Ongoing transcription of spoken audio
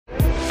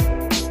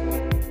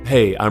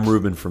Hey, I'm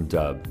Ruben from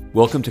Dub.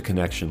 Welcome to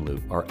Connection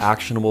Loop, our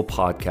actionable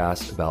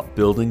podcast about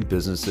building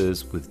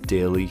businesses with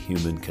daily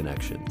human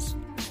connections.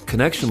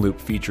 Connection Loop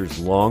features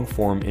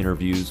long-form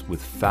interviews with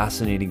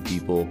fascinating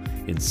people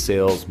in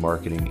sales,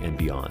 marketing, and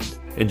beyond.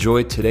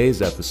 Enjoy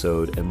today's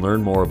episode and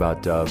learn more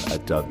about Dub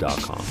at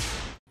dub.com.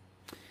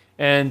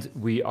 And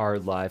we are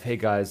live. Hey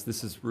guys,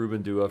 this is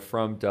Ruben Dua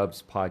from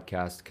Dub's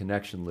podcast,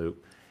 Connection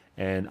Loop.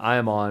 And I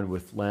am on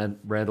with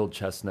Randall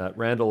Chestnut.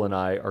 Randall and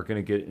I are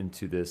going to get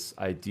into this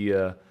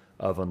idea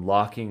of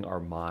unlocking our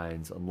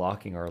minds,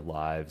 unlocking our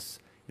lives,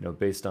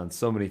 based on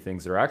so many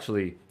things that are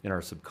actually in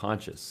our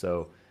subconscious.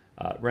 So,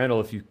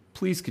 Randall, if you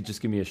please could just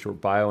give me a short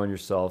bio on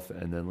yourself,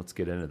 and then let's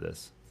get into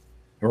this.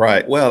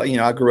 Right. Well,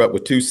 I grew up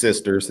with two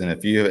sisters, and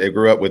if you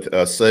grew up with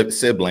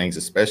siblings,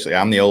 especially,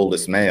 I'm the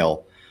oldest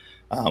male.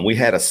 We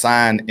had a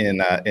sign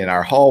in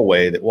our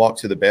hallway that walked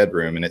to the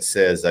bedroom, and it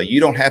says, "You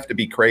don't have to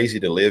be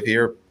crazy to live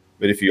here,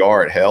 but if you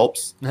are, it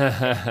helps."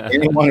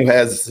 Anyone who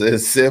has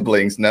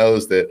siblings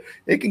knows that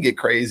it can get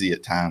crazy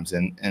at times.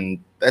 And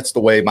that's the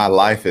way my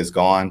life has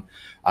gone.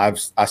 I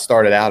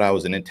started out, I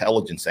was an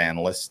intelligence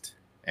analyst,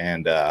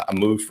 and I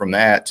moved from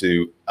that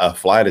to a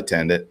flight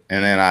attendant.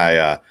 And then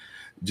I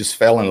just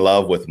fell in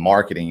love with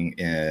marketing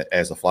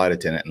as a flight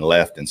attendant and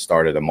left and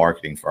started a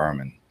marketing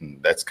firm. And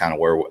that's kind of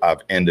where I've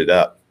ended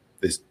up.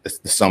 This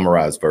the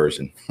summarized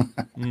version.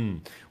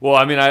 Well,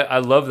 I mean, I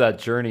love that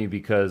journey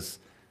because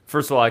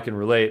first of all, I can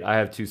relate. I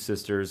have two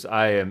sisters.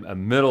 I am a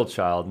middle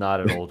child, not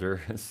an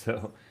older,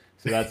 so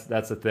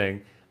that's a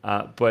thing.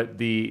 But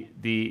the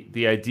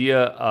idea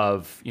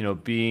of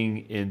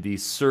being in the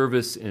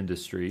service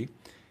industry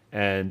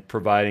and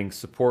providing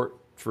support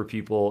for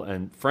people,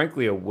 and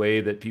frankly, a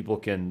way that people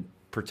can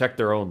protect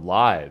their own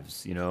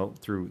lives,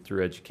 through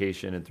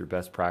education and through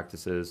best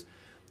practices,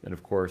 and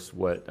of course,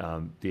 what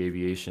the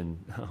aviation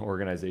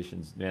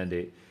organizations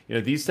mandate.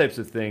 These types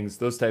of things,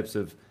 those types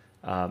of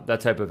that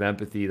type of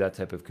empathy, that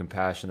type of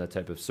compassion, that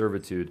type of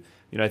servitude,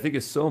 I think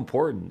is so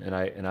important. And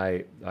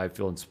I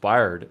feel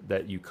inspired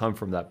that you come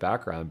from that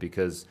background,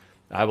 because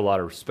I have a lot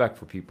of respect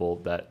for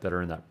people that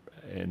are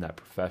in that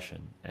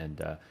profession.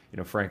 And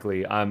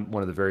frankly, I'm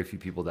one of the very few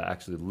people that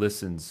actually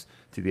listens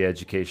to the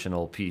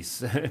educational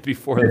piece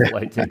before the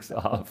flight takes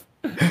off.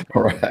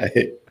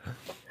 Right.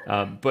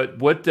 But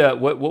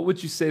what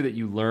would you say that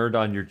you learned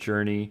on your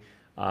journey?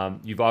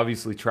 You've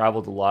obviously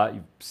traveled a lot.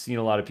 You've seen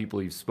a lot of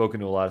people. You've spoken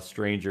to a lot of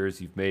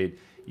strangers.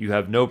 You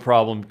have no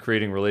problem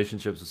creating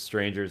relationships with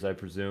strangers, I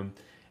presume.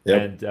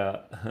 Yep.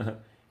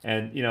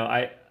 And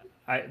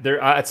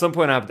at some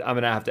point I'm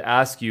going to have to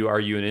ask you: are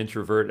you an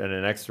introvert and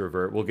an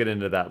extrovert? We'll get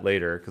into that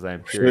later because I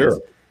am curious.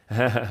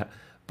 Sure.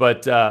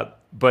 But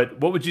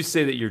what would you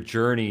say that your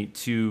journey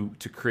to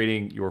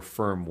creating your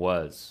firm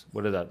was?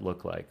 What did that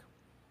look like?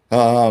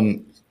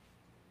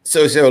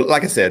 So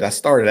like I said, I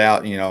started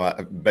out,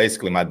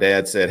 basically my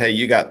dad said, "Hey,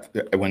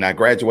 when I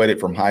graduated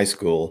from high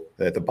school,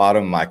 at the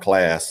bottom of my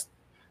class,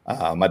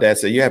 my dad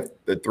said, you have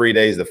 3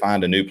 days to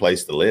find a new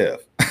place to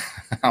live."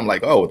 I'm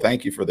like, "Oh,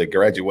 thank you for the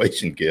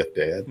graduation gift,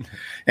 Dad."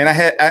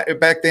 And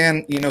back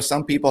then,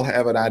 some people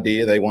have an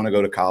idea. They want to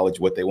go to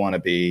college, what they want to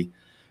be.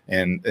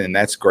 And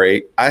that's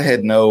great. I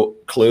had no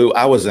clue.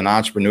 I was an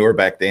entrepreneur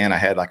back then. I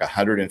had like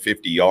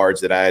 150 yards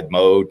that I had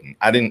mowed. And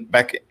I didn't,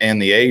 back in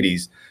the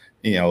 80s,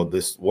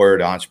 this word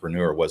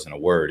entrepreneur wasn't a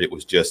word. It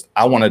was just,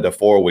 I wanted a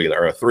 4-wheeler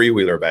or a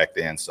 3-wheeler back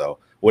then. So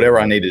whatever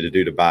I needed to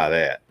do to buy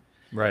that.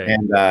 Right.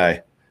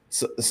 And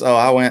so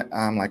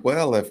I'm like,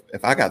 well, if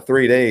I got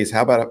 3 days,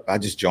 how about I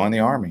just join the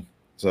Army?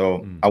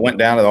 So I went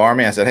down to the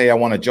Army. I said, "Hey, I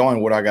want to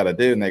join. What do I got to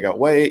do?" And they go,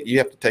 "Wait, you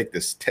have to take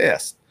this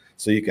test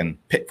so you can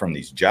pick from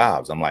these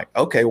jobs." I'm like,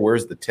 "Okay,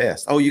 where's the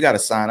test?" "Oh, you got to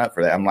sign up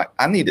for that." I'm like,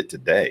 "I need it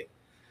today."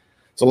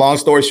 So long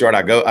story short,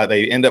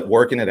 they end up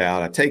working it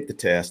out. I take the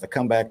test. I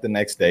come back the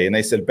next day, and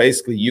they said,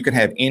 basically, you can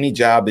have any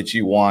job that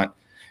you want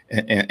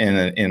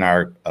in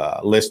our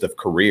list of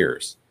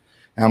careers.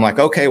 And I'm like,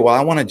 okay, well,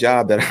 I want a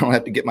job that I don't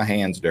have to get my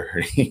hands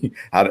dirty.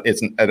 I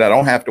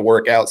don't have to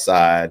work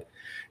outside.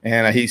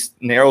 And he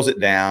narrows it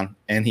down,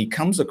 and he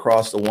comes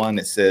across the one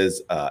that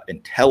says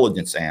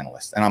intelligence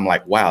analyst. And I'm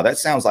like, wow, that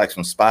sounds like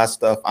some spy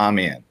stuff. I'm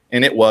in.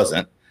 And it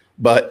wasn't,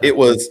 but it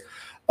was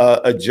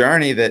a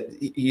journey that,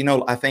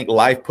 I think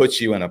life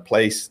puts you in a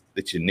place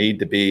that you need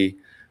to be,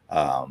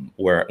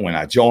 where when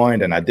I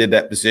joined and I did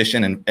that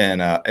position,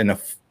 and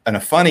a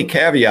funny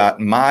caveat,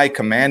 my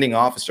commanding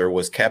officer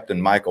was Captain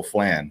Michael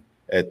Flynn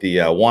at the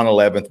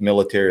 111th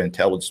Military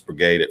Intelligence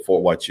Brigade at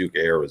Fort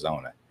Huachuca,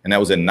 Arizona. And that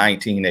was in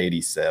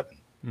 1987.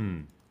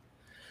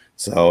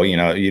 So,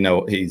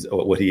 he's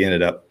what he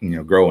ended up,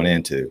 growing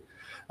into.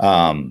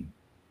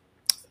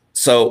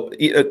 So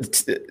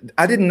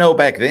I didn't know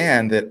back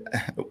then that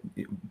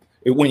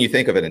when you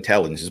think of an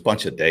intelligence, it's a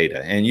bunch of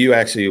data. And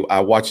I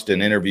watched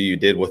an interview you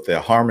did with the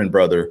Harmon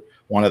brother,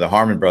 one of the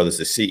Harmon brothers,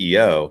 the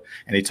CEO,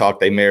 and he talked,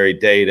 they married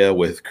data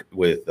with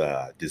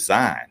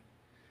design.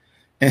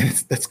 And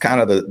that's kind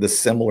of the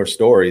similar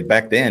story.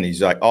 Back then,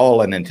 he's like,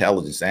 all an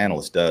intelligence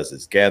analyst does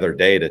is gather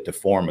data to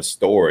form a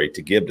story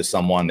to give to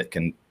someone that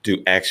can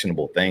do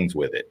actionable things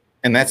with it.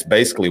 And that's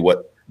basically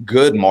what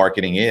good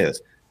marketing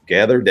is.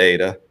 gather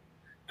data,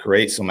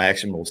 create some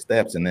actionable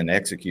steps, and then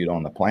execute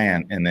on the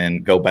plan, and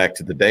then go back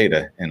to the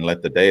data and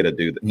let the data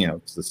do,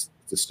 it's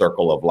the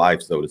circle of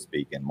life, so to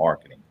speak, in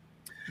marketing.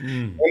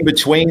 In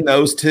between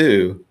those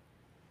two,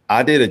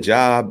 I did a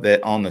job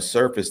that on the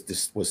surface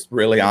this was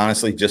really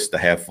honestly just to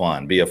have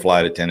fun, be a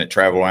flight attendant,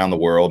 travel around the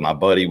world. My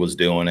buddy was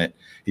doing it.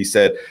 He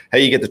said,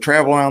 hey, you get to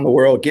travel around the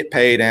world, get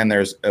paid, and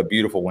there's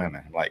beautiful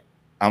women. Like,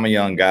 I'm a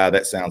young guy.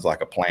 That sounds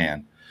like a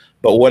plan.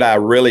 But what I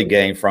really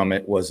gained from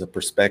it was a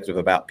perspective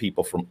about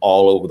people from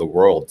all over the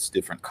world. It's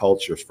different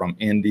cultures, from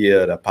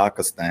India to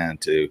Pakistan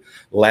to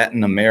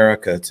Latin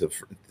America to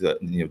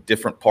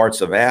different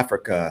parts of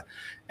Africa.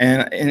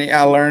 And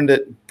I learned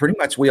that pretty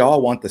much we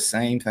all want the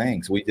same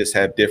things. We just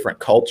have different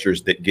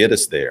cultures that get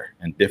us there,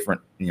 and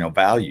different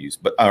values,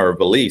 or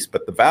beliefs.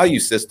 But the value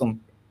system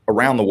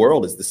around the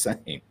world is the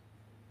same.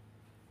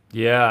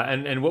 Yeah,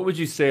 and what would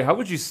you say? How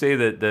would you say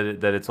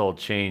that it's all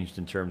changed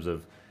in terms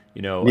of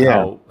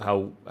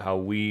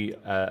how we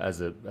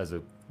as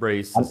a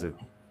race, as a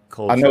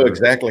culture? I know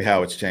exactly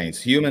how it's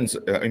changed. Humans.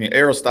 I mean,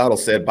 Aristotle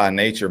said, by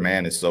nature,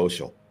 man is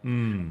social.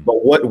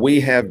 But what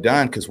we have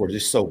done, because we're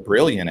just so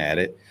brilliant at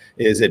it,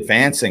 is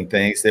advancing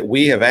things that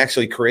we have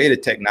actually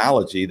created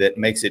technology that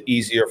makes it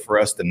easier for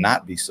us to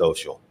not be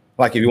social.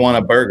 Like if you want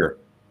a burger,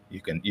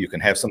 you can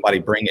have somebody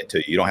bring it to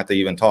you. You don't have to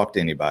even talk to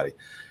anybody.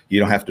 You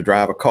don't have to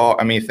drive a car.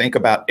 I mean, think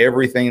about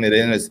everything that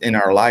is in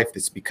our life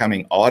that's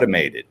becoming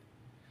automated.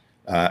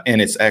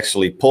 And it's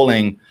actually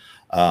pulling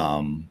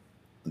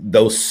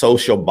those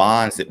social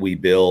bonds that we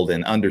build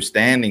and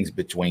understandings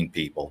between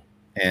people.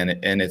 And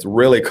it's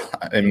really,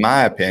 in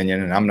my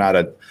opinion, and I'm not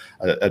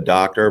a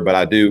doctor, but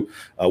I do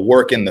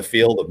work in the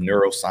field of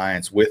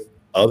neuroscience with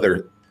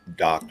other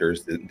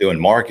doctors doing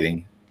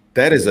marketing.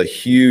 That is a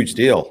huge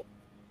deal.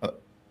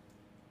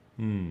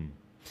 And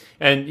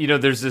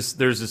there's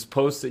this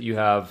post that you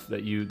have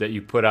that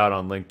you put out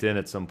on LinkedIn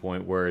at some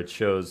point where it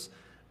shows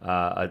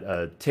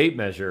a tape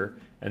measure,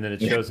 and then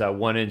it shows how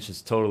 1 inch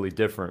is totally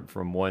different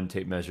from one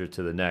tape measure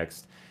to the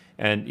next.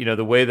 And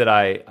the way that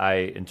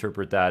I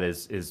interpret that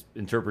is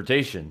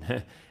interpretation,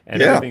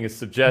 and everything is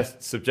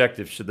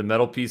subjective. Should the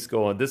metal piece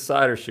go on this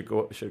side, or should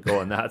go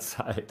on that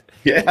side?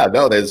 Yeah,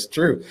 no, that's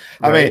true.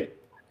 Right?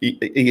 I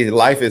mean,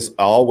 life is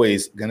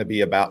always going to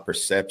be about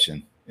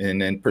perception,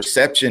 and then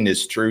perception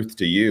is truth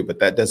to you, but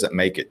that doesn't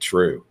make it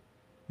true.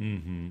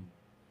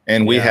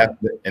 And we have,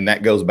 and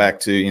that goes back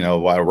to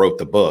why I wrote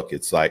the book.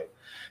 It's like,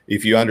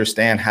 if you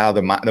understand how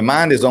the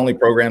mind is only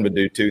programmed to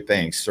do two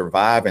things: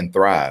 survive and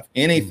thrive.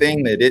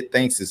 Anything that it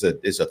thinks is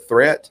a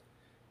threat,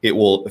 it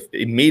will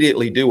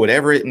immediately do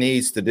whatever it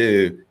needs to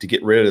do to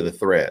get rid of the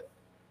threat.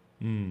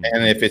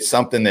 And if it's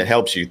something that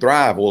helps you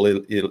thrive, well,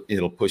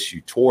 it'll push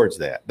you towards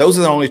that. Those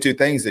are the only two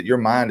things that your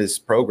mind is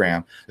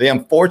programmed. The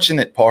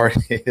unfortunate part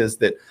is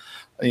that,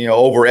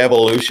 over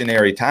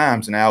evolutionary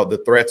times now, the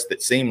threats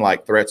that seem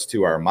like threats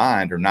to our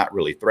mind are not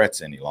really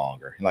threats any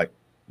longer. Like,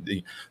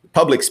 the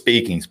public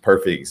speaking is a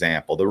perfect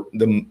example.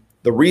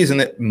 The reason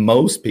that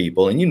most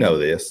people, and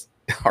this,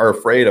 are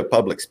afraid of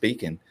public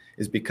speaking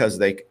is because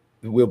they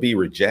will be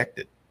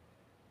rejected.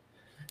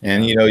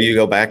 And you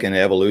go back in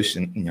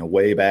evolution,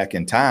 way back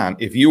in time,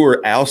 if you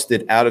were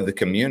ousted out of the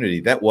community,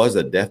 that was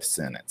a death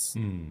sentence.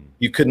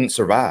 You couldn't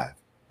survive.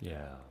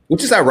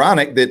 Which is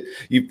ironic that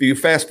you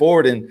fast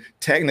forward, and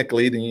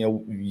technically,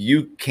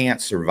 you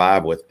can't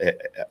survive with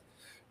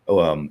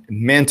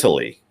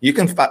mentally. You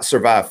can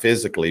survive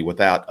physically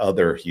without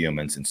other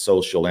humans and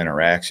social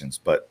interactions,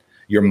 but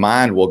your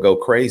mind will go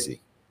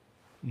crazy.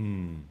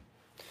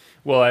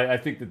 Well, I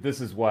think that this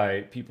is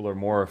why people are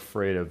more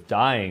afraid of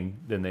dying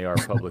than they are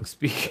public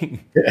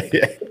speaking.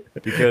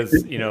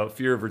 Because,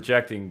 fear of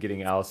rejecting,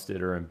 getting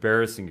ousted, or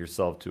embarrassing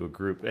yourself to a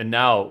group. And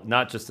now,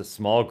 not just a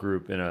small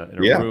group in a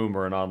room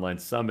or an online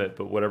summit,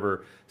 but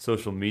whatever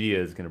social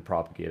media is going to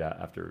propagate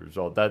after a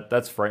result.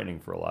 That's frightening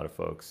for a lot of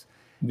folks.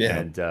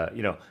 And,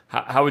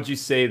 how would you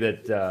say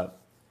that,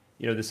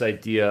 this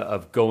idea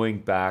of going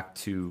back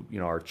to,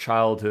 our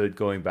childhood,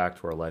 going back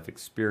to our life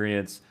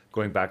experience,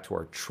 going back to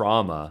our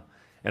trauma,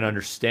 and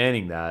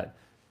understanding that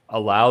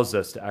allows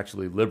us to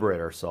actually liberate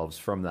ourselves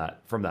from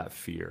that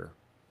fear?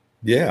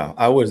 Yeah,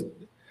 I was,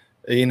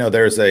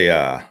 there's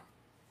I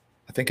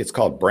think it's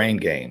called Brain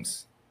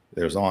Games.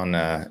 It's on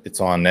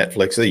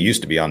Netflix. It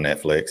used to be on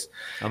Netflix.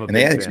 I'm a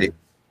big fan.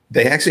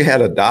 They actually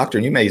had a doctor,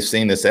 and you may have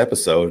seen this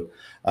episode,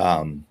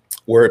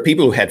 where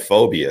people who had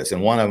phobias,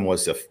 and one of them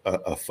was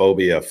a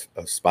phobia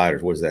of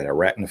spiders. What is that?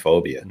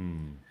 Arachnophobia.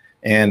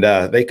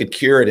 And they could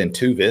cure it in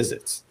 2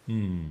 visits.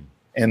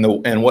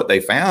 And what they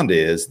found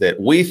is that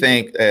we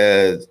think,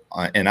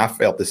 and I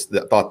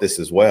thought this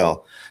as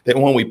well, that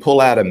when we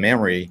pull out a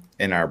memory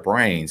in our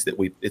brains,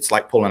 it's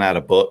like pulling out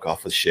a book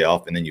off a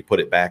shelf and then you put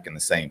it back in the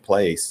same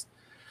place.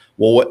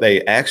 Well, what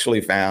they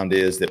actually found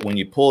is that when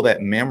you pull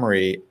that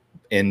memory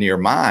in your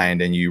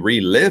mind and you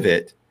relive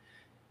it,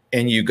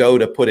 and you go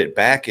to put it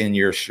back in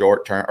your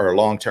short-term or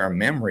long-term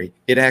memory,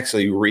 it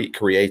actually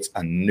recreates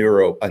a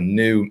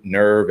new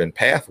nerve and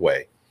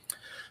pathway.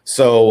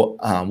 So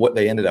what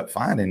they ended up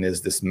finding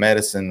is this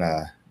medicine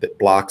that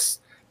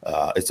blocks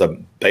It's a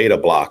beta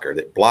blocker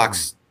that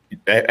blocks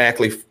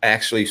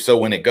actually. So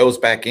when it goes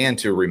back in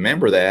to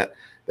remember that,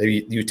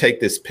 you take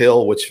this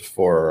pill, which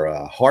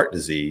for heart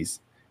disease,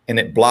 and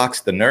it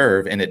blocks the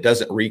nerve and it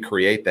doesn't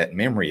recreate that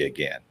memory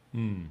again.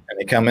 And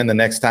they come in the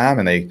next time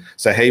and they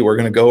say, hey, we're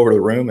going to go over to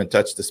the room and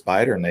touch the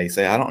spider. And they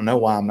say, I don't know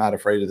why I'm not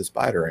afraid of the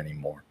spider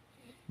anymore.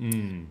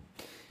 And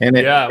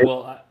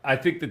well, I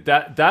think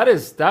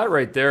that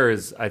right there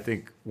is, I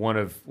think, one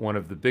of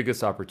the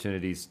biggest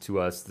opportunities to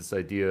us, this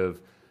idea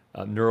of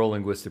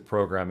neuro-linguistic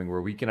programming,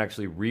 where we can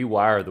actually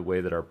rewire the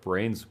way that our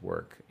brains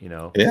work.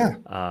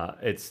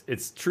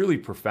 It's truly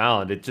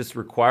profound. It just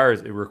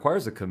requires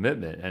a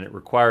commitment, and it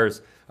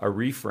requires a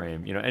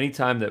reframe.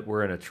 Anytime that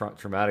we're in a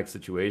traumatic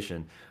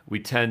situation, we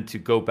tend to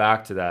go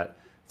back to that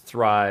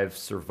thrive,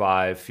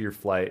 survive, fear,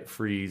 flight,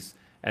 freeze,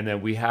 and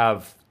then we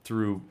have,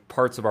 through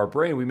parts of our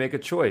brain, we make a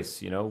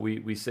choice.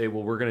 We say,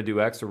 well, we're going to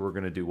do X or we're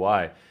going to do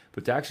Y.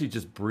 But to actually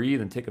just breathe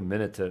and take a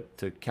minute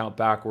to count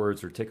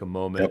backwards or take a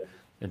moment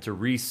and to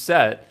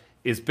reset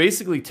is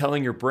basically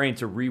telling your brain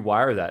to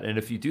rewire that. And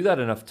if you do that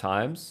enough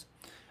times,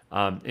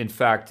 in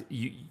fact,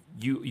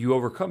 you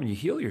overcome and you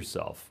heal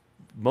yourself.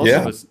 Most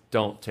of us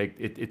don't take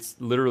it. It's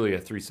literally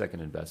a 3-second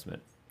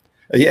investment.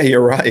 Yeah,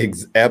 you're right.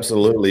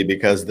 Absolutely.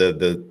 Because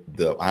the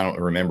I don't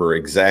remember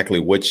exactly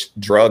which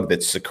drug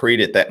that's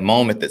secreted that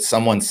moment that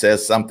someone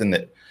says something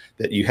that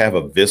you have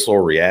a visceral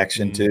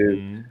reaction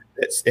to.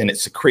 And it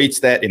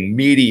secretes that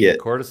immediate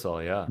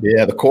cortisol.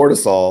 The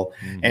cortisol.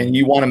 And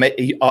you want to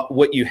make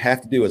what you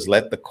have to do is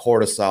let the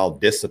cortisol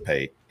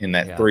dissipate in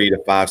that 3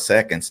 to 5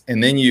 seconds,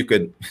 and then you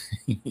could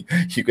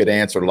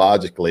answer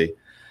logically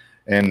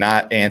and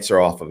not answer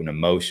off of an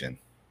emotion.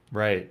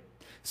 Right.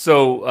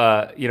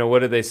 So what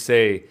do they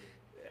say?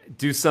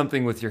 Do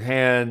something with your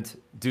hand,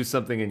 do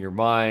something in your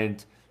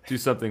mind, do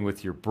something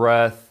with your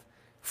breath.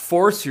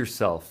 Force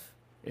yourself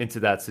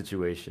into that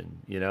situation.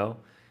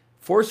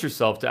 Force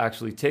yourself to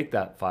actually take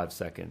that 5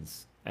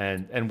 seconds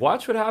and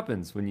watch what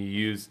happens when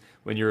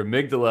your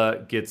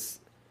amygdala gets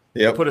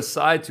put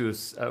aside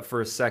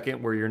for a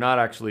second, where you're not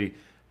actually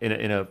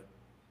in a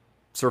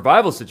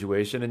survival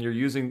situation and you're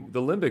using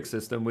the limbic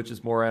system, which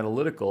is more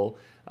analytical,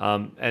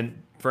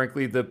 and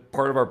frankly the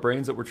part of our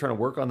brains that we're trying to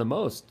work on the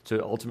most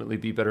to ultimately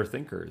be better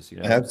thinkers.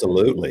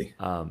 Absolutely.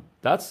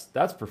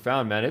 That's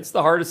profound, man. It's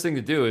the hardest thing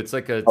to do. It's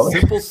like a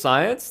simple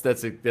science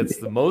that's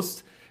the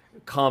most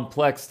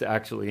complex to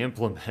actually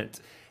implement.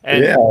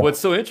 And what's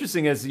so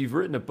interesting is you've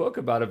written a book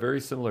about a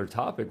very similar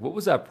topic. What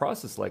was that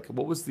process like?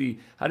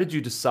 How did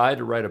you decide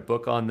to write a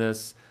book on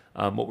this?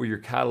 What were your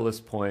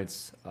catalyst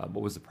points?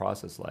 What was the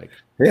process like?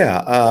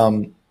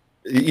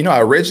 I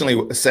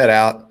originally set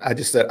out, I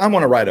just said, I'm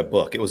going to write a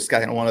book. It was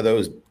kind of one of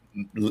those,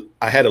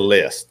 I had a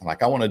list,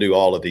 like I want to do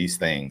all of these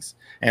things.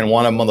 And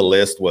one of them on the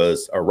list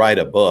was write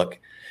a book.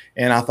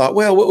 And I thought,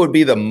 well, what would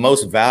be the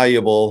most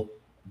valuable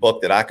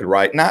book that I could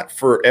write, not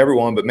for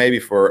everyone, but maybe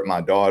for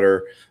my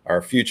daughter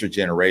or future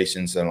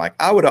generations. And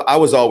I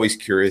was always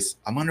curious.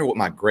 I wonder what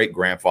my great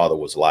grandfather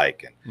was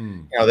like.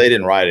 And, they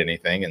didn't write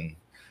anything. And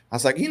I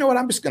was like, you know what?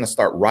 I'm just going to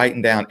start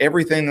writing down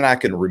everything that I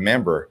can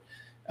remember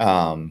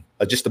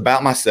just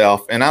about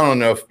myself. And I don't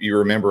know if you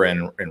remember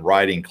in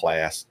writing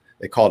class,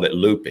 they called it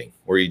looping,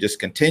 where you just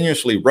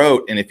continuously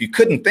wrote. And if you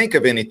couldn't think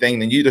of anything,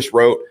 then you just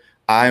wrote,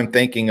 I'm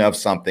thinking of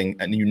something,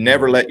 and you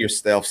never let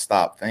yourself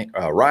stop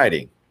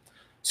writing.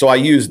 So I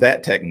used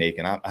that technique,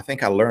 and I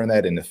think I learned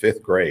that in the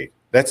 5th grade.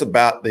 That's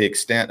about the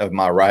extent of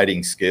my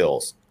writing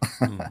skills.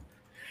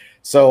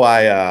 So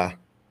I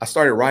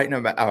started writing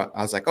about.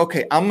 I was like,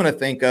 okay, I'm going to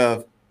think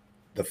of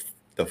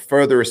the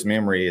furthest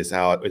memory is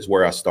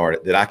where I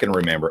started that I can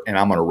remember, and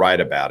I'm going to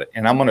write about it,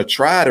 and I'm going to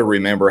try to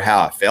remember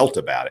how I felt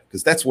about it,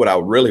 because that's what I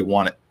really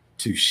wanted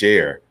to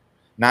share,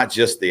 not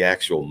just the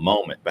actual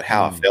moment, but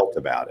how I felt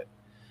about it.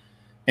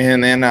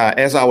 And then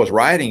as I was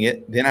writing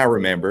it, then I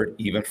remembered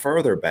even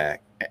further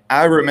back.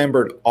 I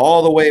remembered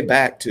all the way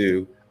back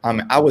to,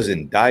 I was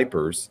in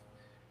diapers,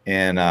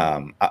 and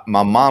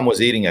my mom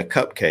was eating a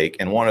cupcake,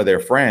 and one of their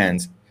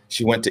friends,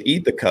 she went to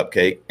eat the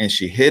cupcake and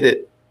she hit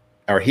it,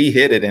 or he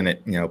hit it, and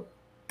it,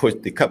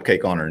 put the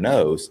cupcake on her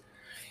nose.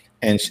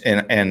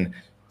 And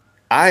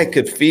I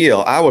could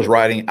feel,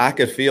 I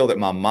could feel that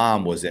my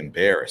mom was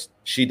embarrassed.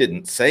 She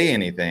didn't say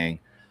anything,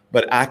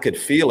 but I could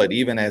feel it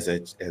even as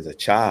a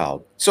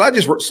child. So I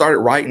just started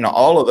writing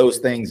all of those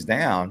things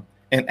down.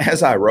 And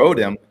as I wrote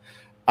them,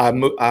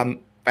 I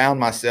found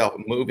myself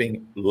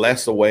moving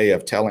less away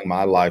of telling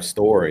my life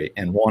story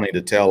and wanting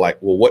to tell,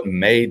 what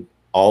made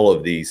all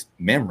of these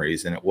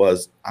memories? And it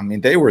was,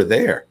 they were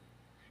there.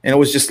 And it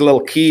was just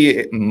little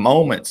key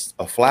moments,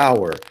 a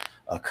flower,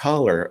 a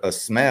color, a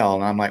smell.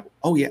 And I'm like,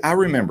 oh yeah, I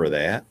remember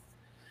that.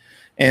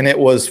 And it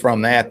was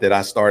from that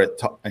I started,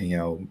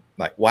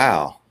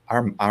 wow,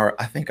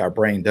 I think our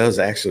brain does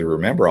actually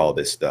remember all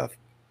this stuff.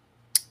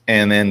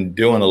 And then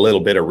doing a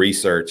little bit of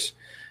research,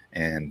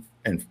 and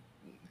then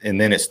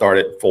it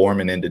started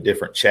forming into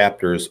different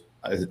chapters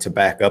to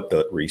back up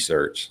the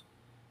research.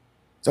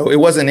 So it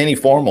wasn't any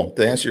formal.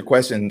 To answer your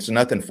question, it's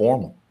nothing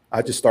formal.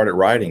 I just started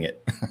writing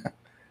it.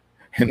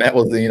 And that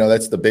was,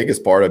 that's the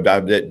biggest part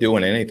about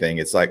doing anything.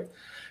 It's like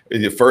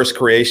the first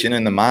creation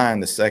in the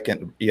mind. The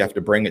second, you have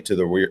to bring it to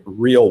the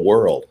real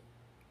world.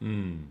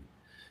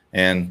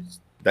 And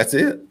that's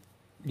it.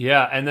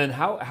 Yeah. And then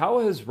how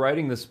has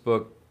writing this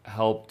book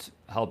helped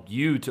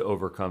you to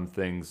overcome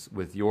things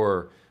with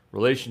your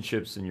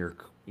relationships in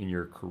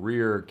your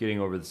career, getting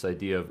over this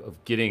idea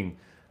of getting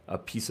a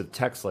piece of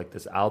text like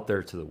this out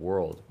there to the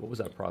world? What was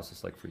that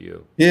process like for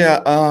you?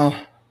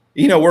 Yeah.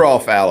 We're all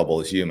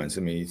fallible as humans.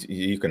 I mean,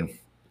 you can,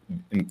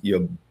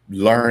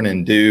 learn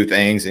and do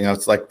things.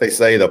 It's like they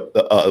say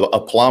a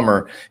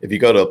plumber, if you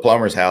go to a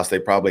plumber's house, they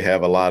probably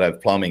have a lot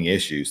of plumbing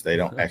issues. They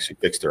don't actually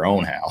fix their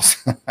own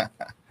house.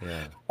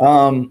 Yeah.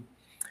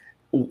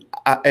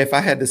 If I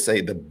had to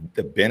say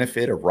the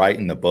benefit of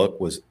writing the book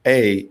was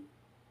I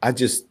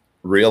just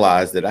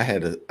realized that I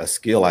had a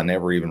skill I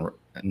never even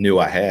knew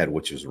I had,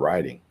 which was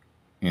writing.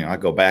 I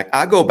go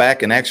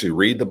back and actually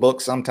read the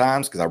book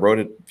sometimes because I wrote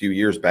it a few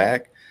years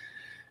back.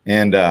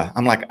 And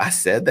I'm like, I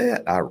said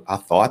that? I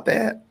thought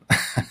that?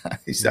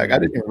 He's like, I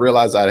didn't even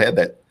realize I had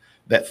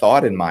that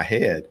thought in my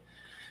head.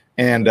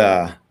 And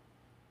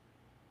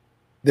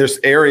there's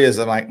areas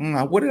I'm like,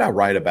 what did I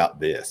write about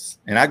this?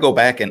 And I go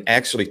back and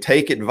actually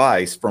take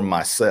advice from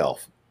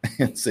myself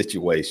in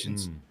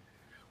situations,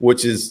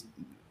 which is,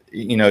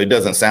 it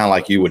doesn't sound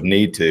like you would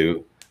need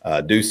to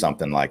do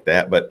something like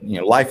that. But,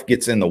 life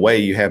gets in the way.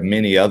 You have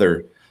many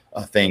other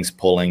things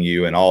pulling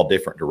you in all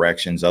different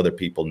directions, other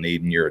people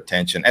needing your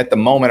attention. At the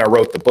moment I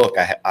wrote the book,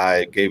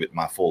 I gave it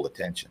my full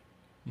attention.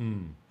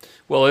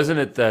 Well, isn't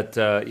it that,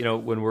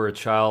 when we're a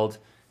child,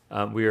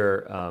 we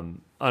are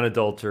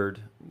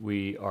unadulterated,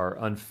 we are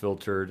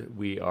unfiltered,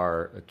 we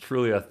are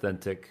truly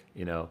authentic,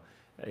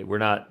 we're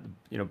not,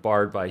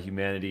 barred by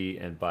humanity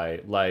and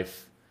by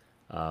life,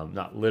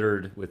 not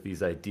littered with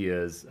these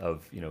ideas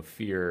of,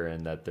 fear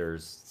and that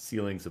there's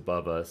ceilings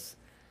above us.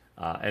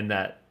 And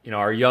that,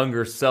 our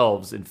younger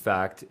selves, in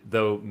fact,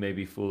 though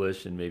maybe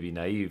foolish and maybe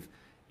naive,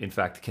 in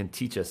fact, can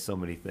teach us so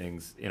many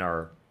things in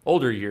our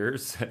older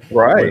years.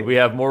 Right. When we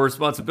have more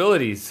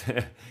responsibilities.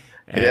 And,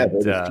 yeah,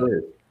 that is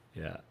true.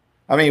 Yeah.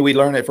 I mean, we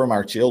learn it from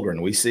our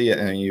children. We see it,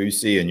 and you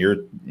see in your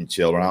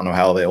children. I don't know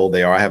how old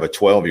they are. I have a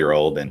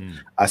 12-year-old,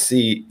 and I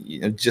see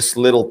just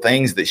little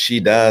things that she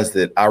does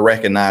that I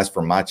recognize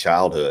from my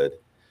childhood.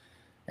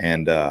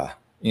 And,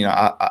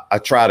 I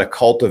try to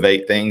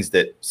cultivate things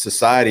that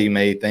society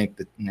may think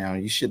that,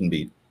 you shouldn't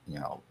be,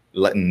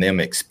 letting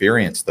them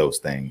experience those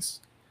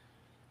things.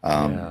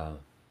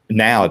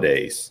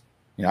 Nowadays,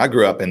 I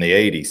grew up in the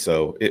 80s,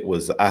 so it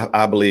was,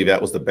 I believe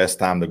that was the best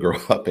time to grow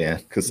up in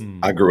because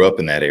I grew up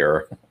in that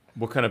era.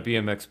 What kind of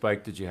BMX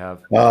bike did you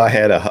have? I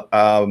had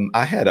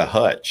a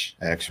Hutch,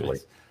 actually.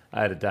 Nice.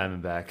 I had a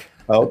Diamondback.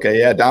 Okay.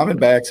 Yeah.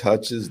 Diamondbacks,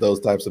 Hutches, those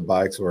types of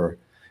bikes were,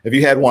 if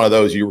you had one of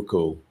those, you were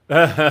cool.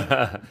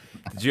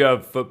 Did you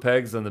have foot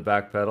pegs on the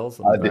back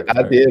pedals? I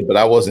did, but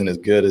I wasn't as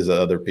good as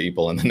other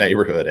people in the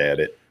neighborhood at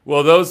it.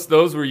 Well,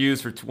 those were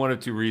used for one of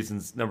two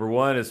reasons. Number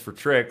one is for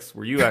tricks,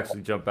 where you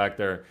actually jump back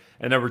there.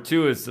 And number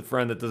two is the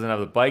friend that doesn't have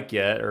the bike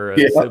yet, or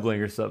a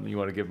sibling or something, you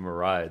want to give them a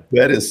ride.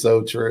 That is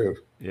so true.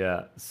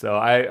 Yeah. So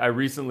I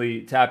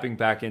recently, tapping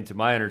back into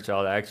my inner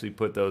child, I actually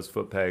put those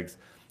foot pegs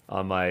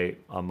on my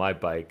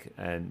bike,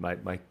 and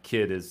my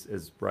kid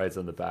is rides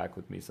on the back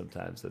with me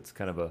sometimes. That's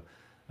kind of a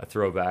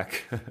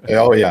throwback.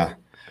 Oh yeah.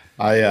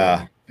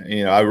 I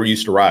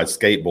used to ride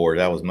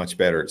skateboard. I was much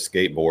better at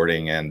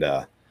skateboarding, and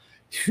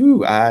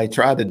I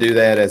tried to do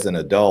that as an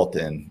adult,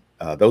 and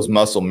those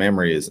muscle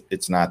memories,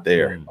 it's not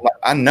there.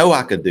 I know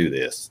I could do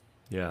this.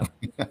 Yeah.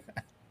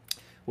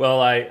 Well,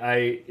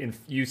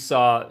 you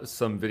saw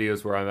some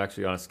videos where I'm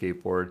actually on a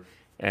skateboard,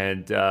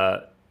 and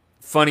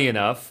funny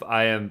enough,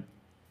 I am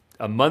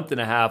a month and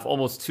a half,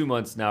 almost 2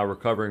 months now,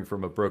 recovering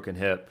from a broken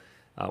hip,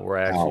 where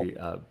I actually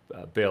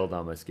bailed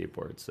on my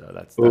skateboard. So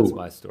that's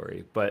my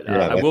story. But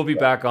I will be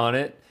back on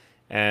it,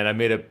 and I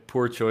made a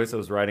poor choice. I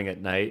was riding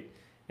at night,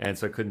 and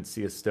so I couldn't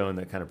see a stone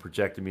that kind of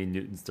projected me,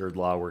 Newton's third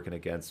law working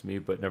against me.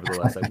 But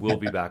nevertheless, I will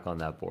be back on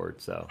that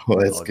board. So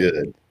that's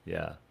good.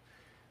 Yeah.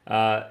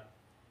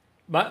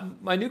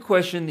 My new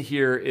question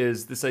here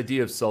is this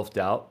idea of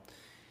self-doubt.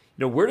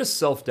 Where does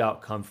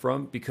self-doubt come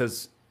from?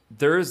 Because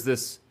there is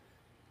this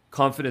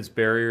confidence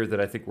barrier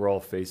that I think we're all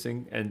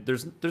facing, and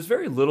there's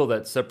very little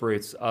that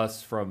separates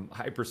us from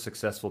hyper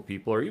successful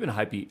people or even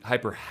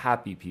hyper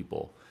happy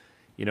people.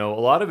 A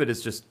lot of it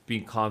is just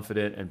being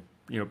confident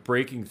and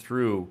breaking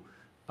through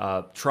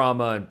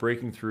trauma and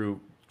breaking through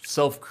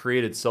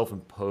self-created,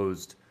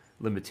 self-imposed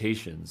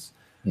limitations.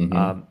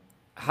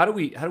 How do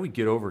we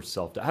get over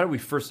self-doubt? How do we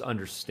first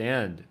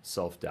understand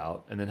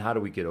self-doubt, and then how do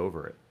we get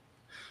over it?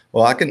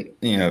 Well, I can,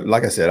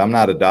 like I said, I'm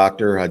not a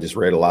doctor. I just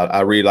read a lot.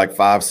 I read like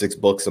 5-6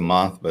 books a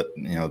month, but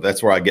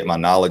that's where I get my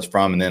knowledge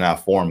from, and then I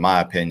form my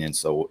opinion.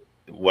 So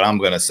what I'm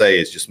going to say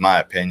is just my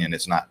opinion.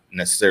 It's not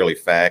necessarily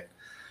fact.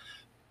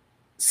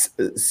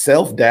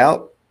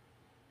 Self-doubt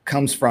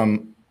comes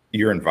from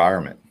your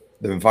environment,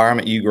 the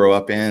environment you grow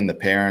up in, the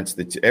parents,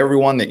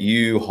 everyone that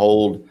you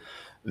hold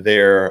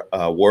their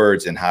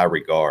words in high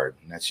regard.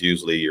 And that's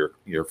usually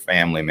your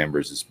family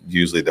members is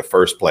usually the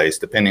first place,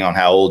 depending on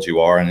how old you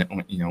are.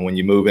 And you know, when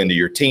you move into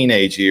your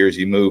teenage years,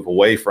 you move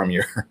away from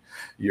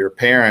your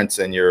parents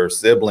and your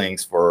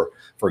siblings for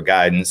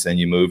guidance, and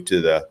you move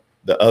to the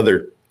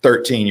other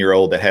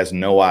 13-year-old that has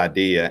no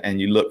idea, and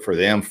you look for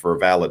them for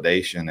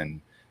validation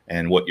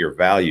and what your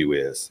value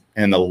is.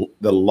 And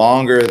the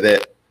longer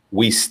that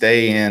we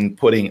stay in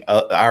putting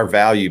our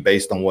value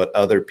based on what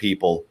other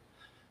people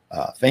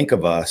think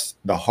of us,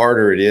 the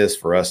harder it is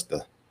for us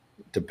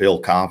to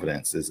build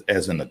confidence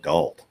as an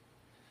adult.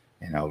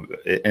 You know,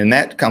 and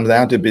that comes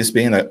down to just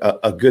being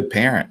a good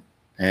parent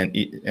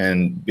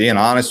and being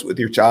honest with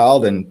your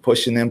child and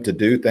pushing them to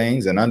do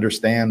things and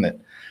understand that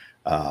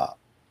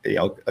you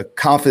know, a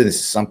confidence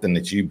is something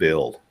that you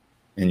build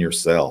in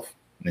yourself,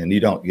 and you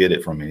don't get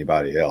it from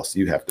anybody else.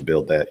 You have to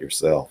build that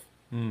yourself.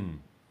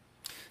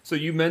 So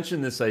you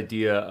mentioned this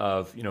idea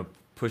of, you know,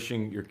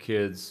 pushing your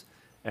kids,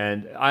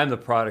 and I'm the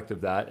product of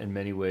that in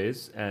many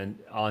ways. And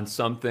on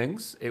some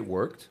things it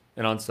worked,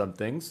 and on some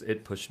things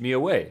it pushed me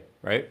away,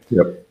 right?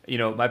 Yep. You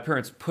know, my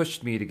parents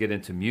pushed me to get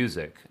into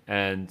music,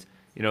 and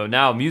you know,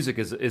 now music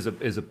is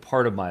a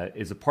part of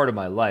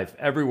my life.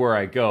 Everywhere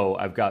I go,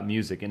 I've got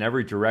music. In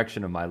every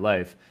direction of my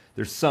life,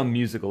 there's some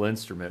musical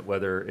instrument,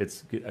 whether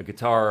it's a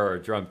guitar or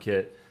a drum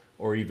kit,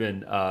 or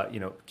even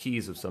you know,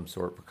 keys of some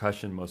sort,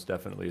 percussion most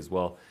definitely as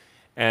well.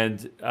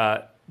 And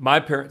my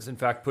parents, in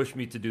fact, pushed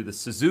me to do the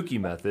Suzuki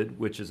method,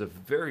 which is a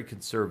very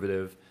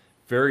conservative,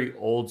 very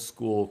old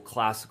school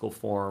classical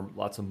form,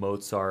 lots of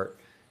Mozart.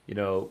 You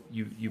know,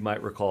 you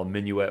might recall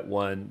Minuet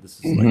 1. This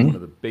is like one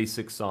of the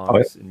basic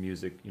songs in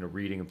music, you know,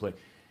 reading and playing.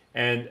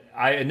 And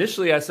I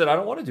said, I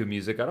don't want to do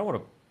music. I don't want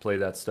to play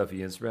that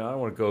stuffy instrument. I don't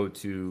want to go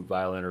to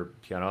violin or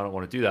piano. I don't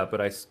want to do that.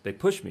 But they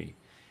pushed me.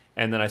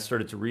 And then I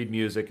started to read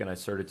music, and I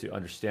started to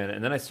understand it.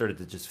 And then I started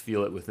to just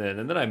feel it within.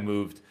 And then I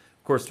moved,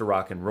 of course, to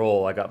rock and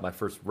roll. I got my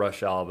first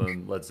Rush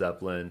album, Led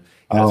Zeppelin.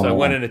 So I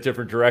went in a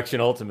different direction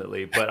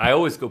ultimately. But I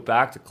always go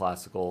back to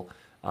classical.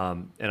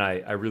 And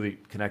I really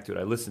connect to it.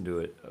 I listen to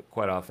it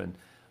quite often.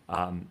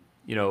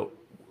 You know,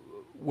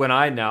 when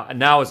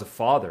now as a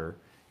father,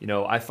 you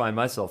know, I find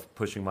myself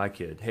pushing my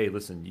kid. Hey,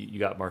 listen, you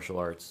got martial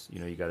arts. You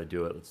know, you got to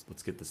do it.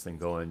 Let's get this thing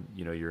going.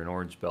 You know, you're an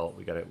orange belt.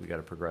 We got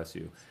to progress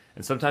you.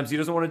 And sometimes he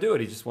doesn't want to do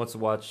it. He just wants to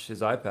watch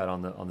his iPad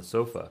on the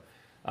sofa.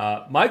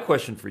 My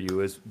question for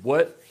you is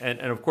and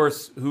of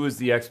course, who is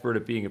the expert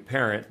at being a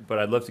parent? But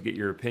I'd love to get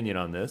your opinion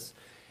on this.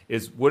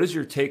 What is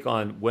your take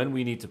on when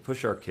we need to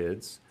push our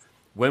kids,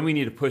 when we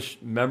need to push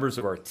members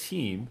of our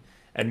team,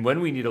 and when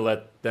we need to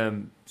let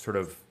them sort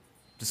of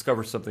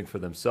discover something for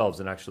themselves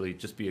and actually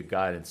just be a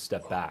guide and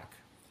step back?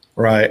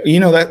 Right. You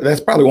know,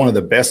 that's probably one of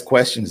the best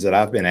questions that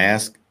I've been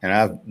asked. And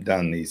I've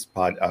done these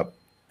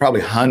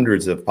probably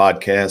hundreds of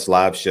podcasts,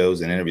 live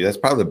shows, and interviews. That's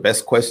probably the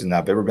best question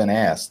I've ever been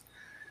asked.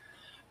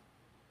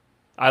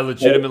 I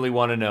legitimately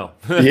want to know.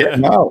 Yeah,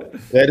 no,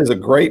 that is a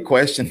great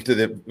question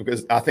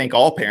because I think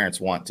all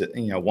parents want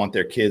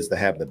their kids to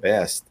have the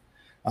best.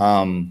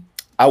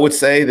 I would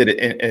say that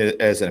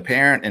as a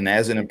parent and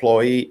as an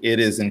employee, it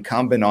is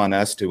incumbent on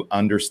us to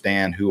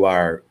understand who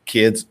our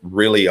kids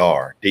really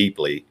are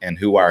deeply and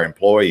who our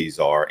employees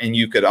are. And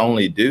you could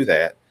only do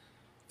that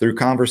through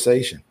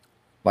conversation,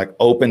 like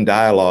open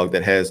dialogue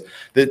that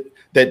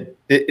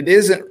it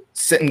isn't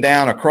sitting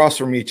down across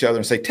from each other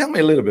and say, tell me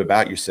a little bit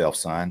about yourself,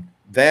 son.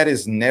 That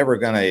is never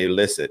going to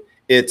elicit.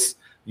 It's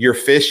you're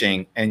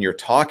fishing and you're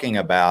talking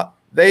about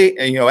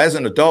as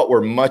an adult,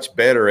 we're much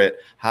better at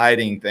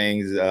hiding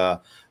things,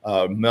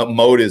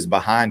 motives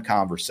behind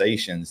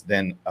conversations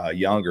than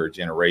younger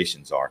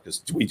generations are,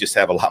 because we just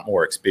have a lot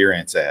more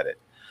experience at it.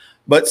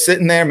 But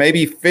sitting there,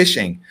 maybe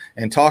fishing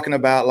and talking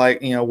about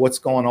what's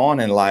going on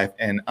in life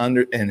and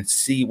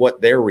see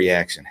what their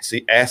reaction.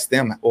 Ask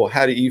them, well,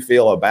 how do you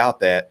feel about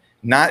that?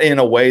 Not in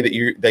a way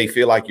that they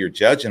feel like you're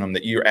judging them,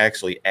 that you're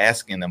actually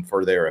asking them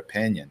for their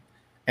opinion,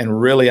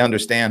 and really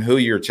understand who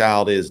your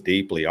child is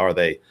deeply. Are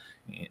they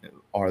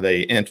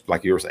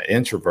like you were saying,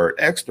 introvert,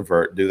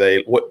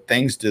 extrovert? What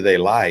things do they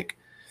like?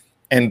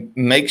 And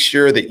make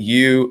sure that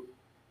you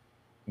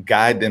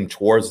guide them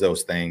towards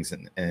those things.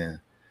 And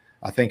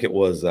I think it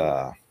was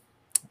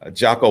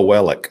Jocko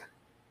Willink.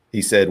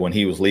 He said when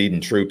he was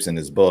leading troops in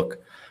his book,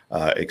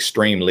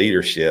 Extreme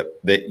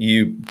Leadership, that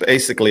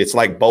it's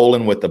like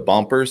bowling with the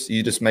bumpers.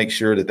 You just make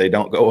sure that they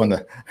don't go in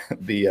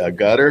the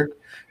gutter,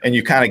 and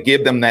you kind of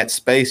give them that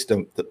space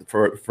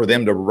for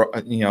them to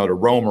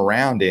roam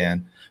around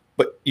in.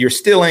 But you're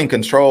still in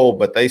control,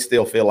 but they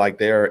still feel like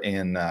they're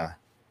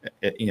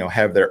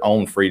have their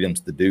own freedoms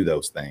to do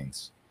those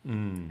things.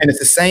 And it's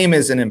the same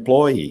as an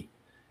employee.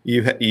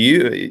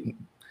 You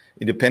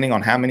depending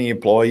on how many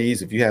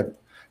employees, if you have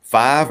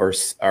 5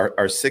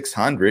 or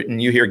 600,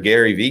 and you hear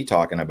Gary Vee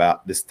talking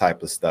about this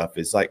type of stuff,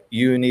 it's like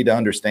you need to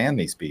understand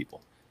these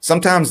people.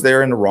 Sometimes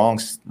they're in the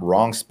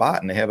wrong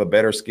spot and they have a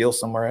better skill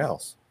somewhere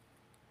else.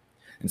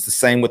 And it's the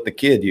same with the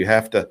kid. You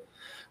have to,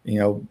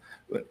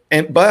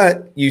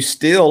 but you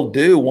still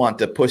do want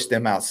to push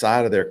them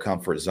outside of their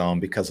comfort zone,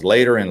 because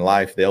later in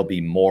life they'll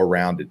be more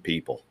rounded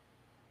people.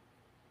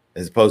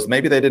 as opposed to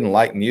maybe they didn't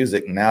like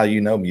music. Now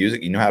you know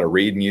music, you know how to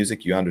read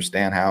music, you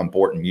understand how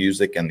important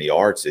music and the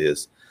arts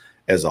is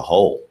as a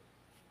whole.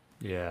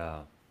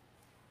 Yeah.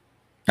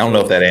 I don't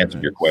know if that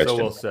answered your question. So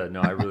well said.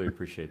 No, I really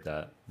appreciate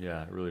that.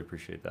 Yeah, I really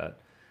appreciate that.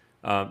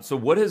 So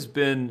what has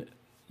been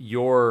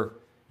your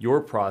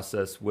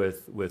process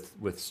with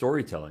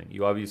storytelling?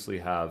 You obviously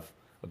have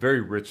a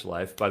very rich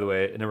life. By the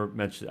way, I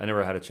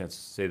never had a chance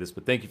to say this,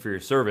 but thank you for your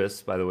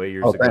service, by the way,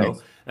 years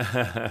ago.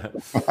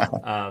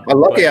 Well,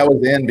 lucky I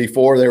was in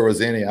before there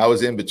was any. I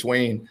was in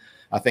between.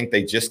 I think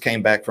they just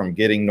came back from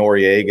getting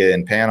Noriega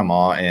in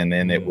Panama, and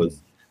then it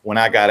was, when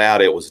I got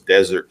out, it was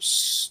Desert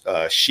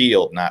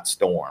Shield, not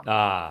Storm.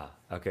 Ah,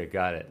 okay,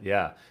 got it.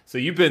 Yeah. So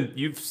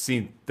you've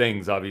seen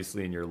things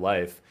obviously in your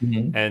life,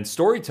 and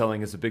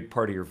storytelling is a big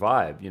part of your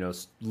vibe. You know,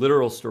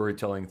 literal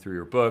storytelling through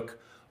your book,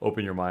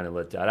 Open Your Mind and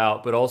Let That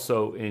Out, but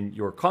also in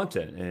your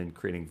content and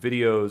creating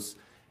videos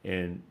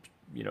and,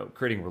 you know,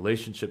 creating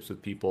relationships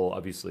with people.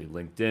 Obviously,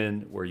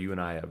 LinkedIn, where you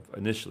and I have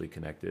initially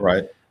connected.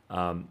 Right.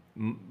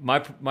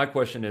 My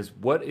question is,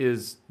 what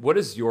is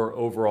your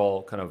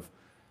overall kind of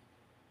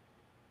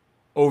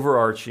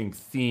overarching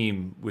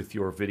theme with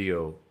your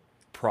video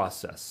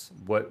process?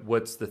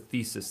 What's the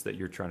thesis that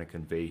you're trying to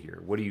convey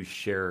here? What do you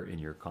share in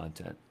your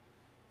content?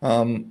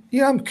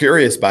 Yeah, I'm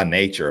curious by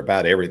nature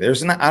about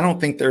everything. I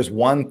don't think there's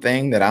one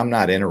thing that I'm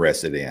not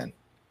interested in.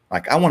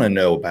 Like, I want to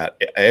know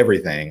about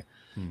everything.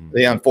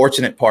 The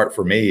unfortunate part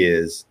for me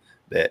is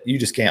that you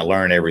just can't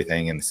learn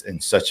everything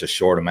in such a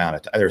short amount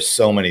of time. There's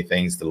so many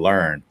things to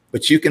learn,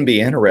 but you can be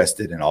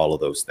interested in all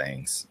of those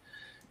things.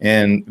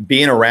 And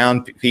being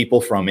around people,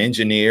 from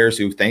engineers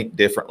who think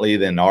differently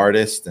than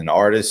artists, and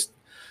artists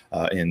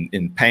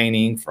in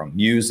painting, from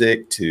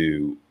music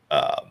to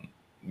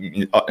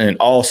in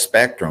all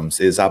spectrums,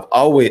 is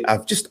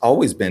I've just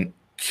always been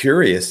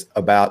curious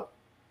about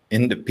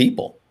into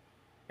people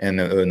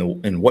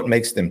and what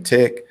makes them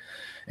tick,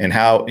 and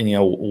how, you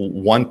know,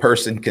 one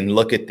person can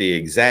look at the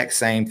exact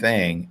same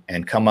thing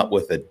and come up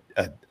with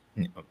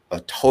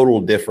a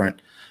total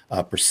different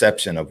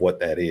perception of what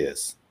that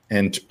is.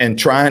 And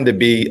trying to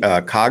be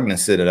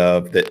cognizant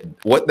of that,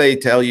 what they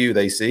tell you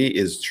they see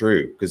is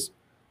true, because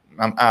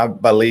I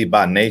believe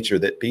by nature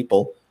that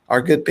people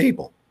are good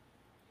people,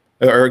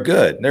 or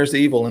good. There's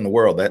evil in the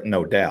world, that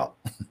no doubt.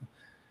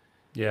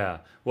 Yeah.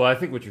 Well, I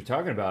think what you're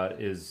talking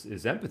about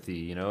is empathy.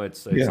 You know,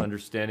 it's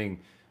understanding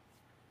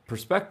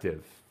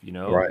perspective. You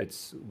know, Right.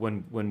 it's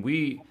when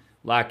we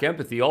lack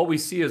empathy, all we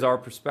see is our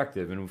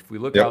perspective, and if we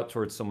look out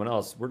towards someone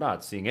else, we're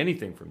not seeing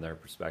anything from their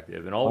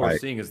perspective, and all we're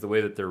seeing is the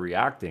way that they're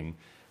reacting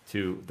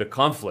to the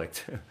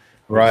conflict.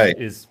 Which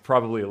is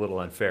probably a little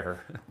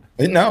unfair.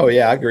 No,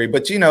 yeah, I agree.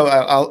 But, you know,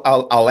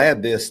 I'll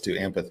add this to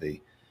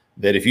empathy,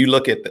 that if you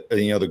look at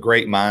the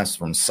great minds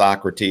from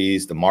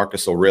Socrates to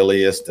Marcus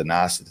Aurelius to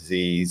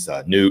Demosthenes,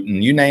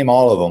 Newton, you name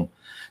all of them,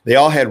 they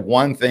all had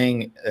one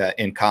thing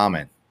in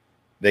common.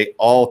 They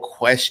all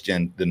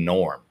questioned the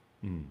norm.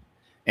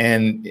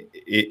 And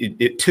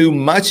too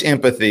much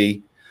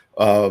empathy,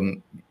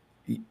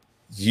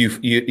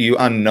 you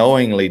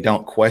unknowingly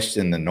don't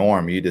question the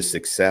norm, you just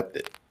accept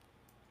it.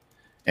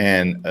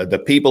 And the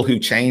people who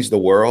changed the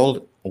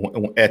world,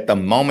 at the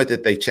moment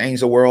that they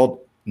changed the world,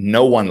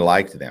 no one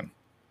liked them.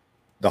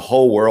 The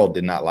whole world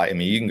did not like. I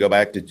mean, you can go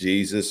back to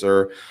Jesus,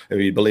 or if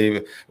you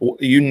believe,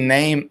 you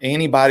name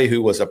anybody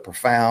who was a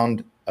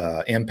profound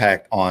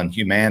impact on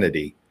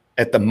humanity.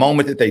 At the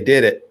moment that they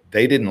did it,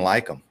 they didn't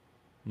like them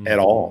at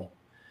all.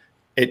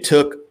 It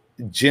took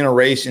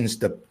generations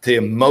to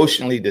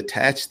emotionally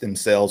detach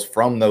themselves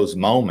from those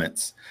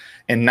moments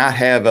and not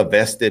have a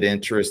vested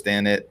interest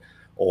in it,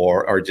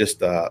 or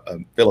just a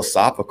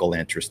philosophical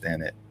interest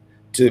in it,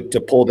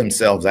 to pull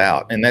themselves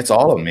out. And that's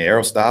all of them.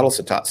 Aristotle,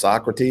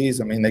 Socrates,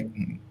 I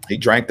mean, he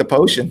drank the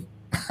potion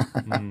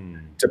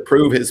to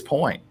prove his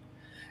point.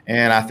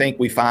 And I think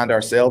we find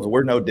ourselves,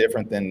 we're no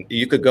different than,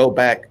 you could go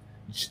back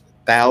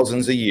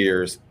thousands of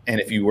years, and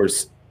if you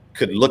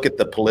could look at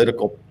the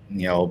political,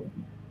 you know,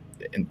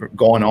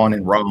 going on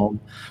in Rome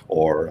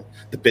or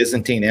the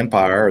Byzantine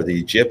Empire or the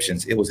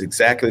Egyptians, it was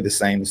exactly the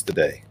same as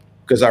today,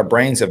 because our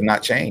brains have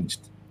not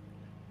changed.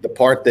 The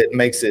part that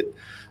makes it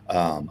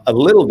a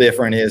little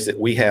different is that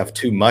we have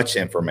too much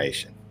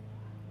information,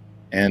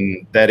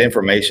 and that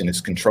information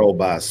is controlled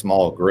by a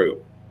small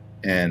group,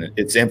 and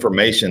it's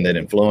information that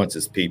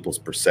influences people's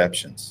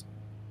perceptions.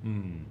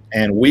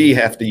 And we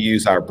have to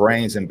use our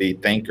brains and be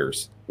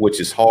thinkers,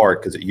 which is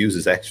hard because it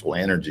uses actual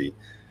energy,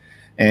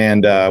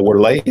 and we're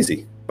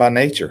lazy by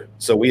nature.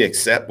 So we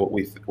accept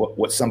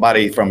what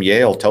somebody from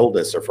Yale told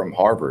us, or from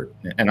Harvard.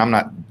 And I'm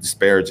not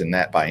disparaging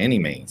that by any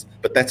means,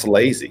 but that's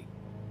lazy.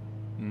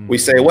 We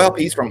say, well,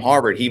 he's from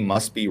Harvard, he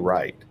must be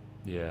right.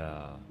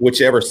 Yeah.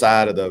 Whichever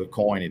side of the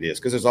coin it is,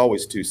 because there's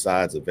always two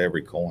sides of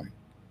every coin.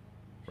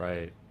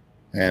 Right.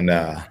 And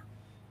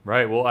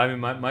right. Well, I mean,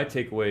 my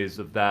takeaways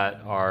of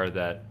that are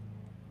that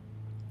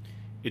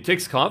it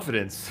takes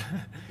confidence.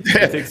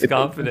 It takes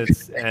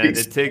confidence, and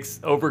it takes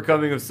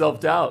overcoming of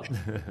self-doubt.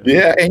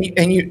 Yeah,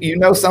 and you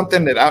know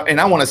something that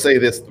I want to say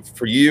this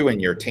for you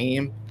and your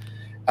team.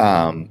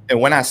 And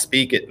when I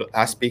speak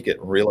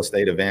at real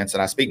estate events,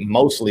 and I speak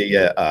mostly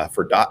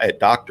at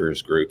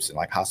doctors groups and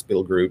like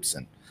hospital groups,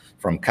 and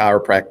from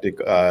chiropractic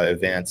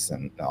events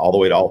and all the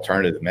way to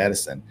alternative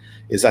medicine.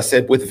 Is I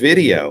said with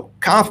video,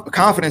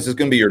 confidence is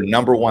going to be your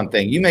number one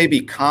thing. You may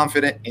be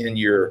confident in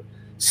your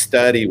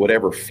study,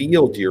 whatever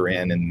field you're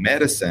in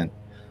medicine,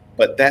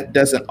 but that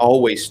doesn't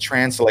always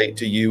translate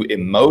to you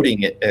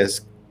emoting it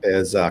as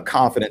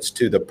confidence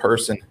to the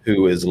person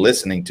who is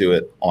listening to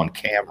it on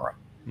camera.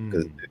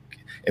 And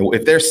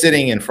if they're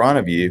sitting in front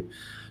of you,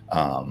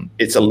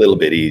 it's a little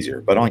bit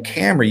easier. But on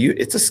camera,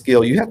 it's a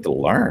skill you have to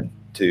learn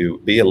to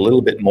be a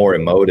little bit more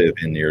emotive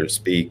in your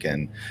speak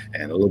and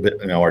a little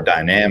bit more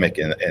dynamic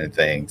in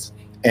things.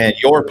 And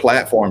your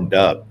platform,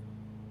 Dub,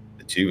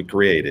 that you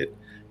created,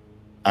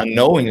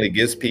 unknowingly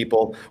gives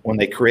people, when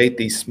they create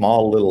these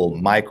small little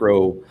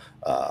micro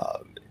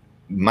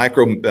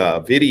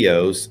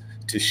videos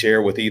to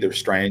share with either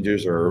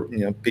strangers or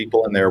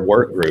people in their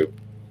work group,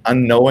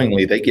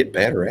 unknowingly they get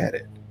better at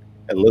it,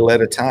 a little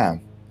at a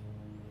time.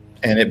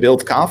 And it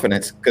builds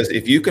confidence, because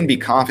if you can be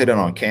confident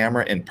on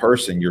camera, in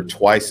person, you're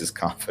twice as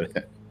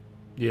confident.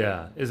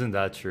 Yeah. Isn't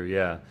that true?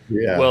 Yeah.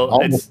 Yeah. Well,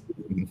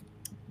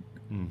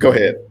 Go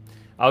ahead.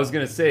 I was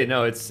going to say,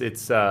 no, I'm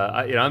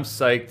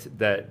psyched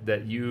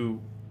that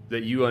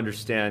you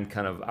understand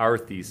kind of our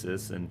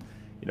thesis and,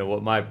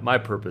 what my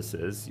purpose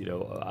is.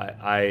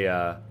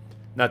 I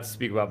not to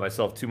speak about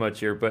myself too much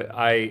here, but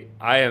I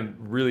am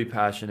really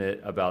passionate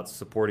about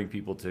supporting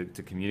people to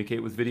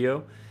communicate with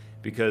video,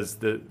 because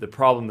the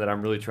problem that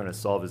I'm really trying to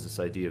solve is this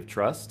idea of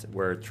trust,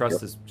 where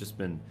trust has just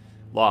been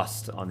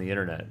lost on the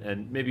internet,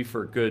 and maybe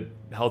for good,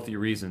 healthy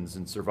reasons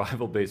and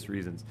survival-based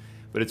reasons.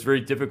 But it's very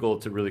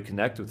difficult to really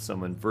connect with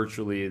someone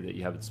virtually that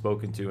you haven't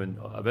spoken to, and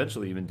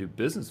eventually even do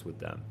business with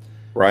them.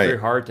 Right. It's very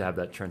hard to have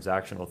that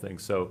transactional thing.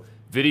 So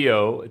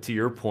video, to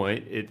your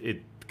point,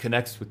 it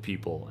connects with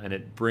people and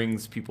it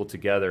brings people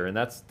together, and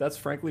that's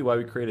frankly why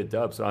we created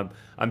Dub. So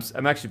I'm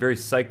actually very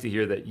psyched to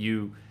hear that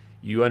you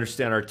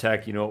understand our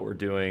tech, you know what we're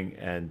doing,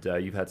 and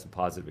you've had some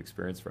positive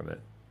experience from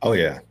it. Oh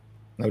yeah,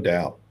 no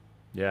doubt.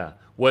 Yeah.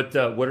 What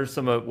are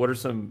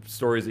some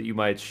stories that you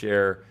might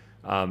share,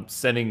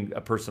 sending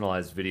a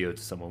personalized video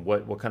to someone?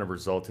 What kind of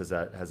result has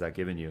that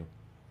given you?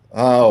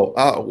 Well,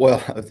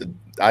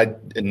 I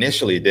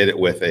initially did it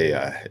with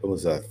it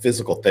was a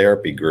physical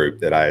therapy group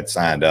that I had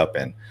signed up,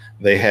 and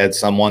they had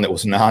someone that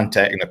was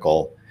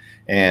non-technical,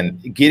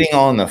 and getting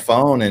on the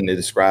phone and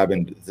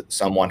describing to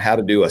someone how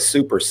to do a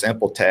super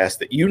simple task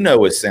that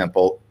is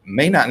simple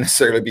may not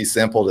necessarily be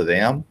simple to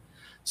them.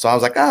 So I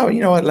was like, oh,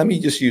 you know what? Let me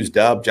just use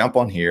Dub, jump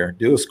on here,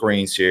 do a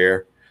screen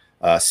share,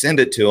 send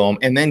it to them,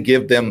 and then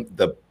give them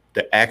the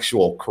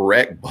actual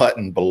correct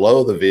button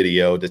below the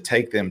video to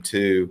take them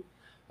to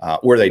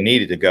where they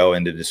needed to go,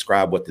 and to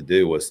describe what to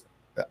do. Was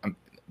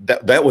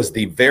that was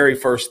the very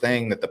first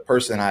thing that the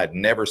person I had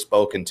never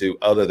spoken to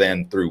other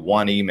than through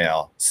one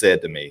email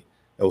said to me.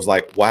 It was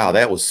like, wow,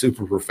 that was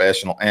super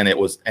professional. And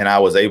I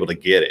was able to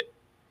get it.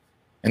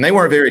 And they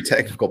weren't very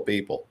technical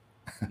people.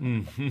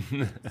 So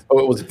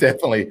it was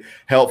definitely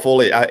helpful.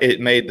 It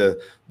made the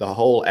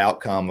whole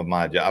outcome of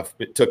my job.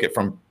 It took it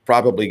from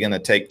probably going to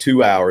take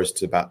 2 hours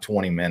to about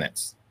 20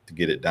 minutes to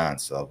get it done.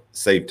 So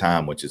save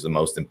time, which is the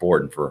most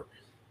important for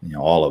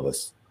all of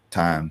us,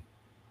 time.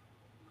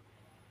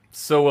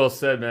 So well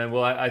said, man.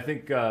 Well, I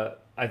think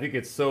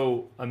it's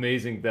so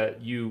amazing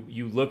that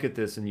you look at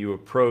this and you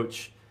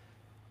approach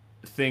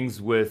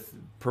things with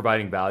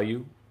providing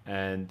value,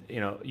 and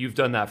you've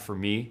done that for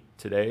me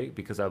today,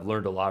 because I've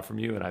learned a lot from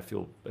you and I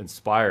feel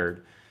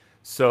inspired.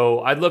 So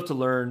I'd love to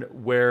learn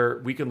where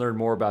we can learn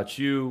more about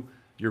you.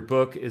 Your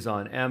book is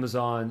on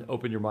Amazon,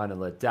 Open Your Mind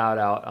and Let Doubt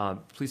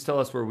Out. Please tell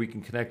us where we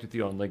can connect with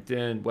you on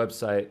LinkedIn,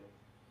 website.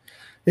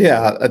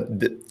 Yeah,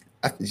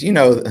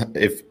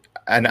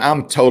 and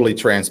I'm totally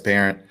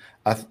transparent.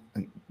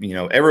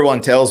 Everyone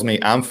tells me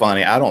I'm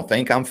funny. I don't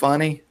think I'm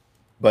funny,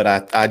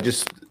 but I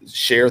just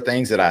share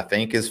things that I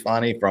think is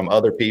funny from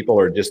other people,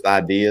 or just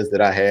ideas that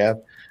I have.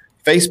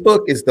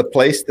 Facebook is the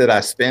place that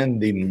I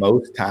spend the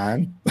most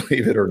time,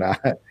 believe it or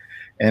not.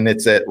 And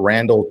it's at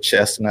Randall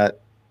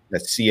Chestnut.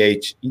 That's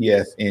CHESNUTT.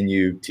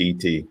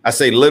 I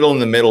say little in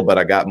the middle, but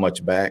I got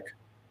much back.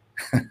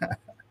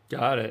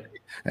 Got it.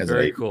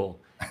 Very cool.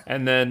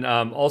 And then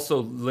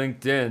also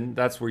LinkedIn,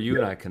 that's where you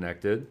and I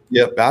connected.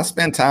 Yep. I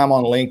spend time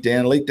on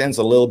LinkedIn. LinkedIn's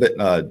a little bit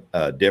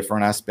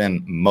different. I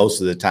spend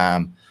most of the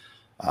time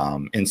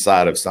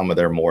inside of some of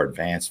their more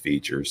advanced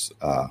features,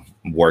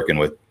 working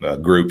with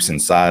groups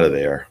inside of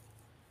there,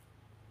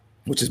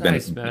 which has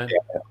nice, been, man.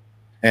 Yeah.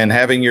 And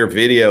having your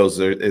videos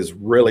is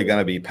really going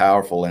to be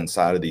powerful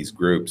inside of these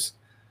groups,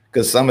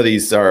 because some of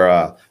these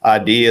are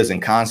ideas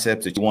and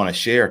concepts that you want to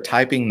share.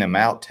 Typing them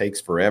out takes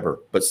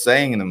forever, but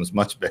saying them is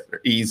much better,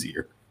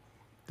 easier.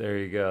 There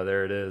you go.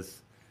 There it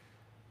is.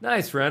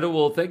 Nice, Randall.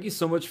 Well, thank you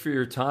so much for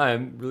your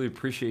time. Really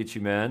appreciate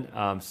you,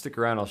 man. Stick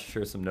around. I'll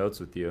share some notes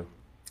with you.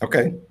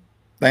 Okay.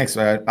 Thanks,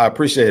 man. I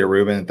appreciate it,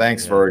 Ruben. And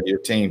thanks for your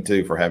team,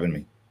 too, for having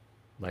me.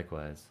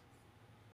 Likewise.